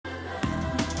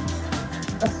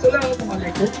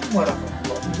Assalamualaikum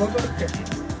warahmatullahi wabarakatuh.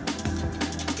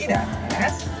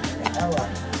 Inas, awal,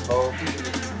 kopi.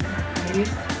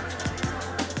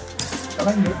 Kita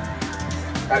lanjut.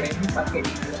 Kali ini pakai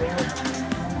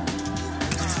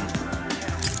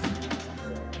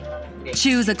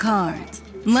Choose a card.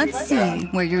 Let's see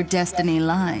where your destiny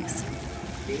lies.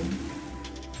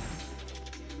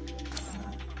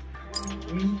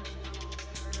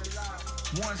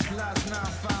 Once lost, now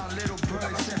found. Little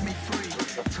bird set me free.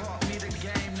 Taught me the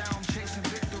game. Now I'm chasing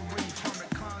victory from the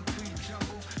concrete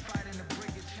jungle, fighting to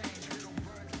break a change. Little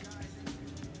birds guiding.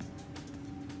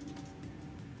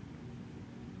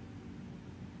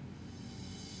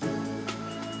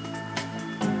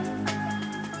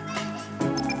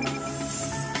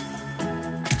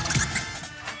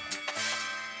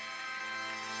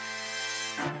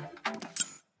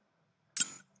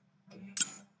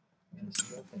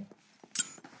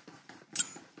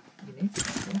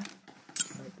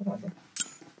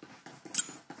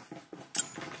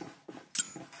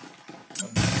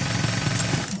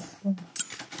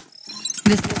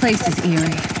 This place is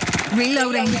eerie.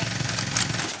 Reloading.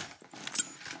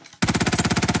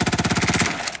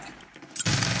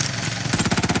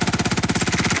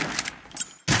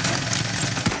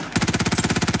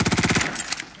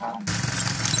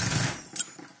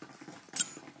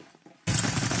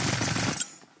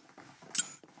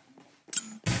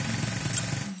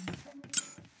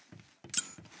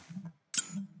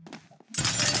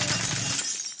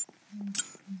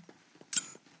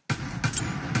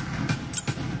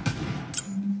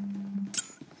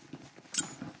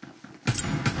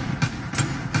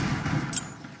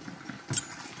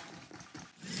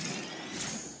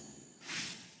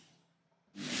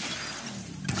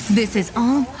 This is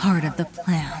all part of the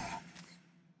plan.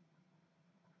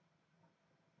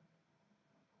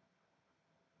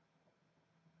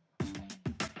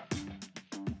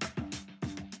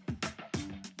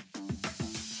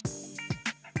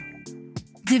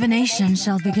 Divination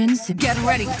shall begin soon. Get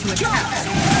ready to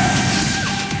attack!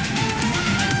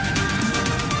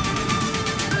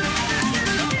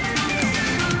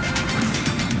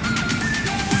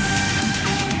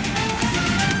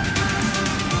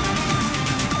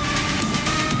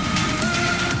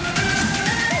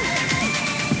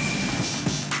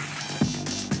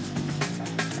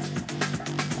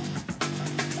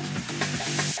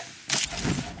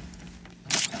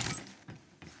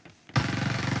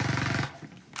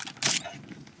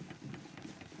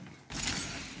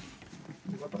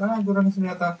 Jurang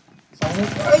senjata.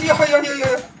 Iya.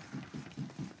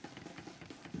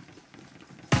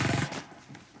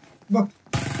 Bah.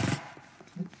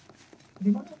 Di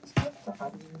mana senjata?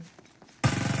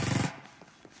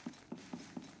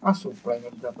 Supply-nya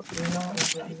dapat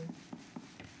ini.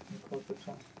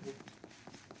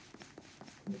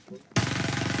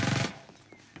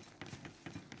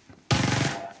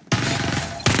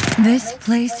 This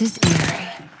place is eerie.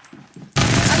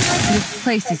 This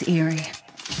place is eerie.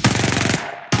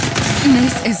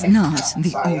 This is not the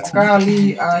ultimate.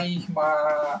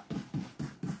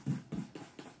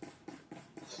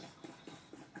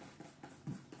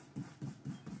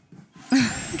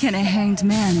 Can a hanged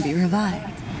man be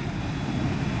revived?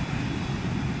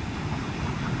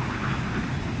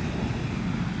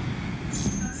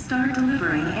 Start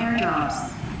delivering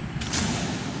airdrops.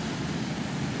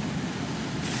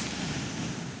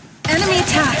 Enemy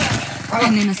attack!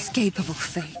 An inescapable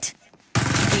fate.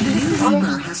 The new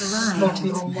Reaper has arrived.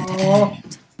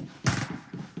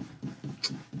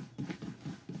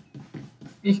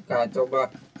 Kacau bah.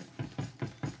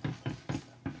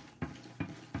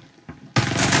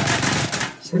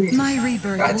 My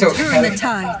rebirth will turn the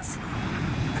tides.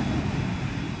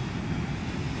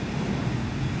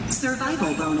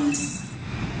 Survival bonus.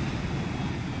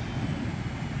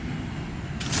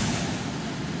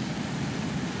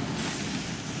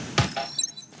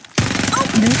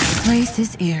 This place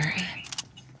is eerie.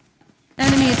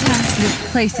 Enemy attack.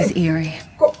 This place is eerie.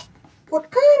 Kok buat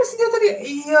kaya senjata dia?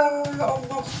 Iya,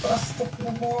 Allah,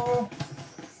 astagfirullah.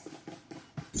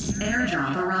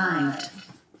 Airdrop arrived.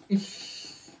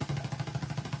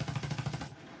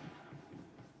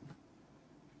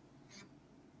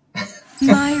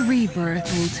 My rebirth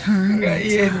will turn the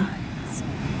tides.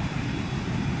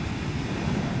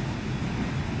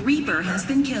 Reaper has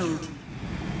been killed.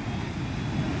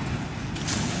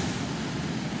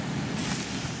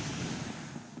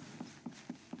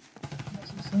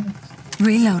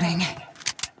 Reloading.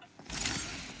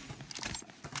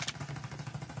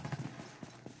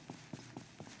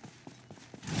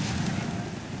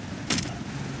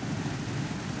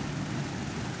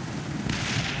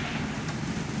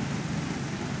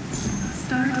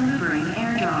 Start delivering delivering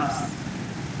airdrops.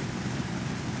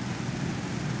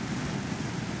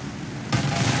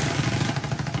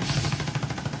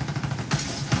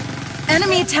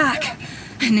 Enemy attack!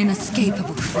 An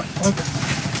inescapable fate.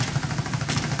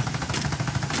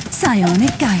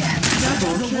 Psionic guidance.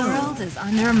 The world is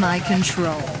under my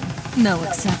control. No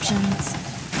exceptions.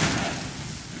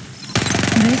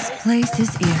 This place is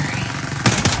eerie.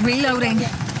 Reloading.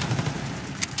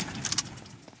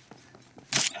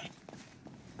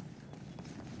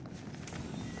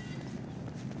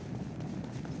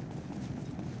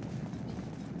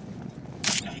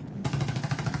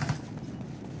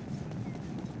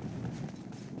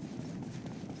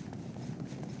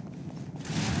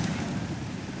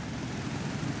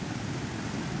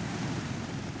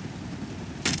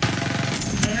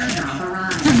 Airdrop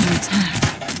arrived. Under attack.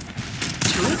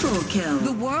 Triple kill.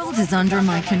 The world is under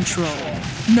my control.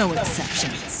 No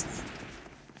exceptions.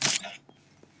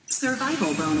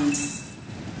 Survival bonus.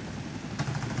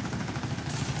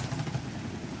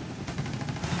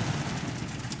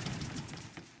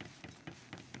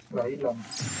 Lah hilang.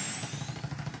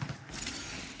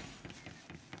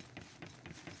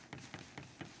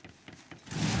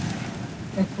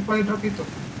 Supply drop itu.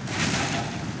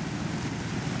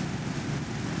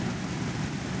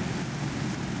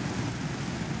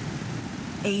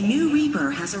 A new Reaper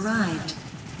has arrived.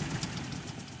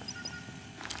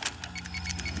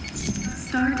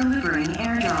 Start delivering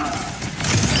airdrop.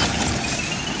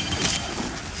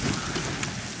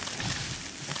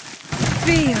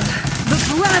 Feel the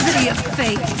gravity of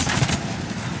fate.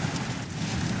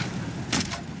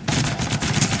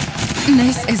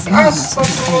 This is not.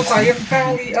 Astagfirullah, sayang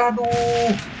kali,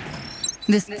 aduh.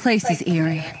 This place is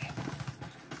eerie.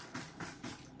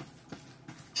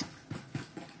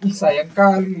 Ih, sayang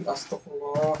kali,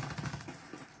 astagfirullah.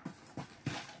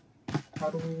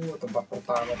 Aduh, tempat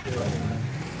pertama pula ini.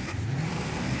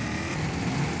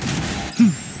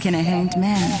 Can a hanged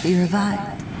man be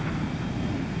revived?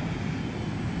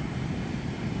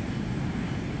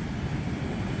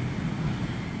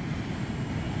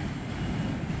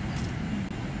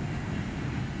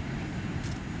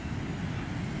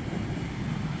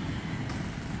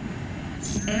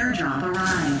 Airdrop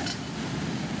arrived.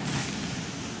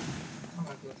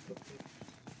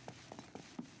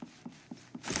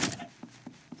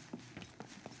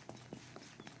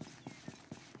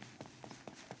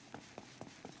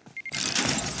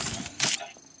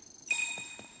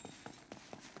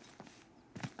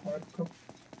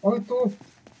 Oh itu.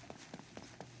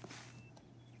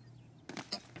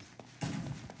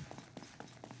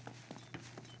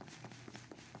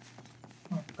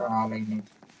 Kalah ini.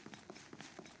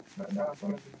 Nggak ada apa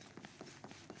lagi.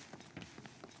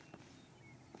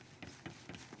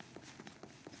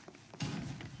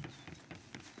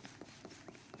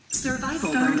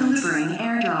 Survival bonus. Delivering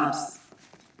airdrops.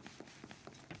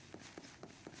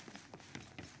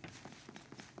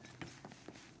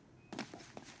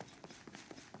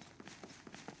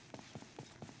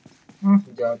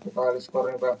 Jatuh kali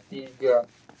skornya b.NVidia.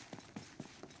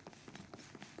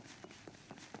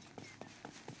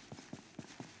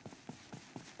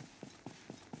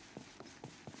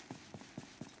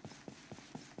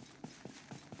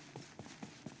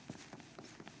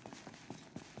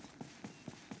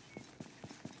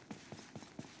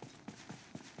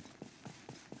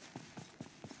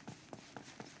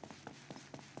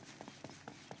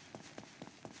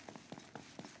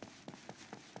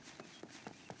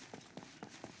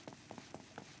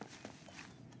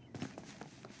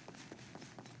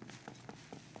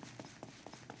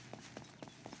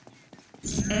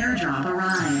 Airdrop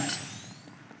arrived.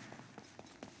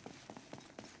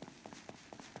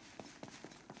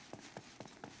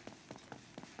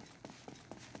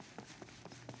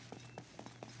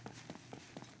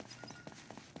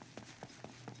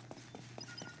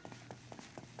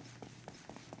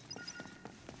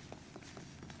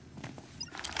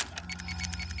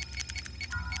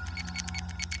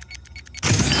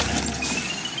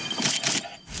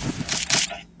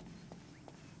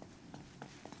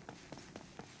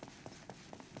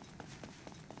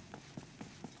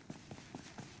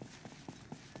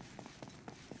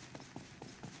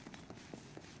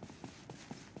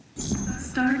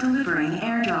 Start delivering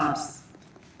airdrops.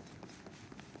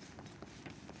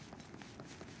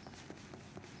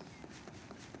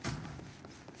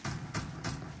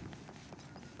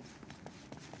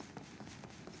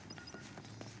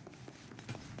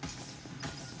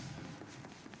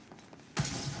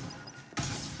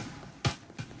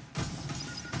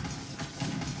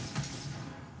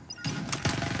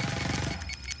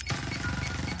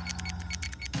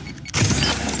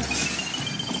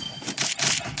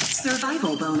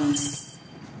 Survival bonus.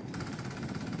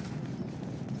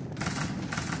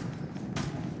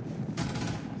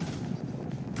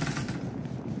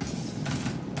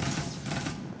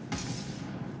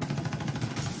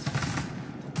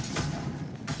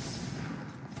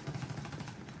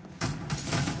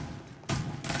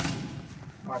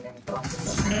 Mana yang terakhir?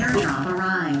 Airdrop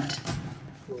arrived.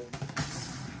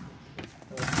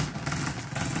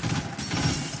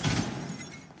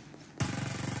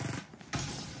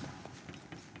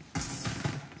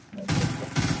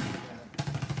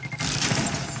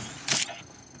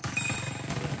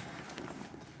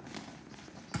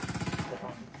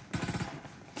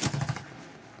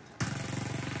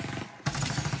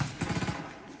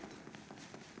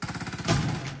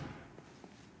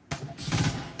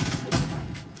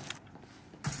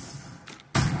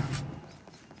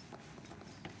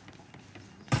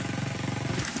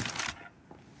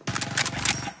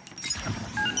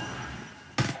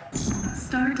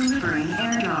 Start delivering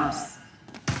airdrops.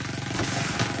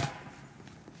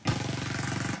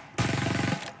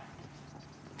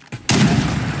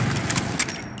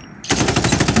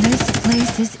 This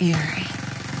place is eerie.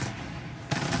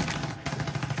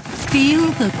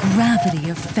 Feel the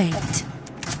gravity of fate.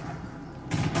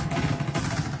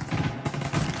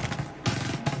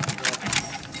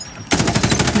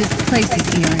 This place is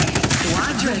eerie.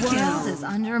 The world is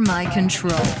under my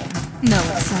control. No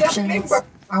exceptions.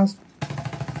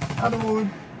 Aduh,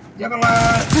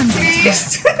 janganlah,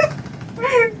 please.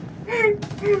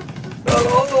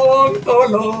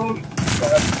 Tolong.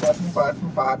 4.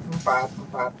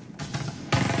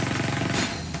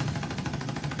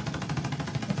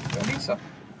 Gak bisa.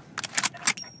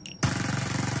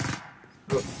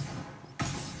 Loh,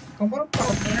 kamu baru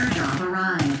tahu. Airdrop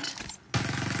arrived.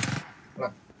 Lah.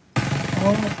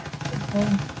 Oh.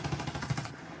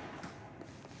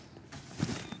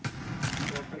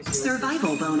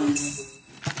 Survival bonus.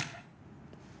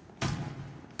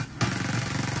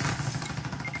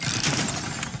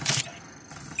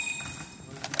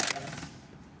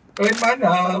 Kalian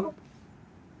mana?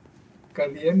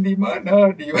 Kalian di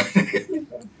mana? Di mana kalian?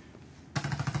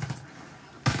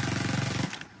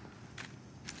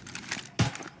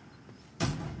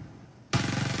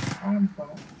 Apa?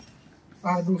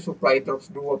 Aduh, supply drops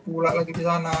 2 pula lagi di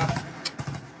sana.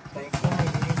 Sayang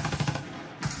lagi.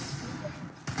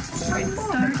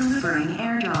 Start delivering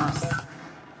airdrops.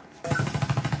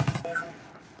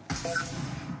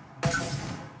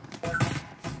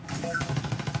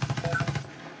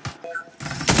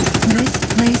 This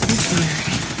place is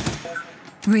eerie.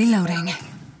 Reloading.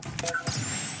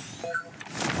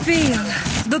 Feel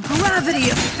the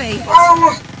gravity of fate.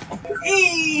 Allah!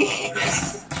 Ih!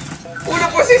 Udah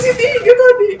posisi 3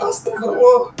 tadi.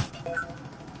 Astagfirullah.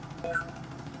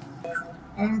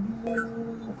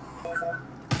 Aduh.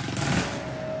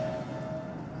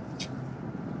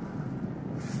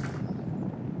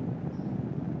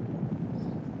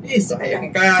 Ih,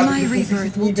 sayang kali. My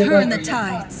rebirth will turn the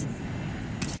tides.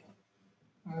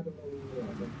 Aduh.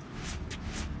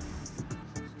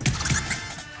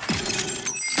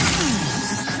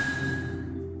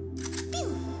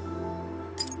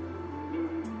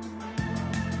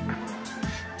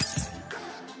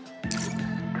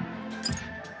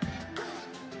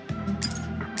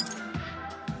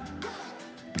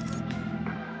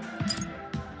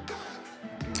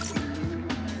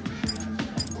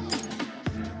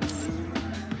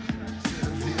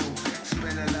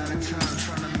 Spend a lot of time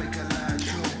trying to make a lie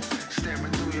true.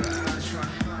 Staring through your eyes, trying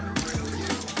to find a real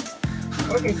you.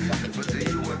 Oke,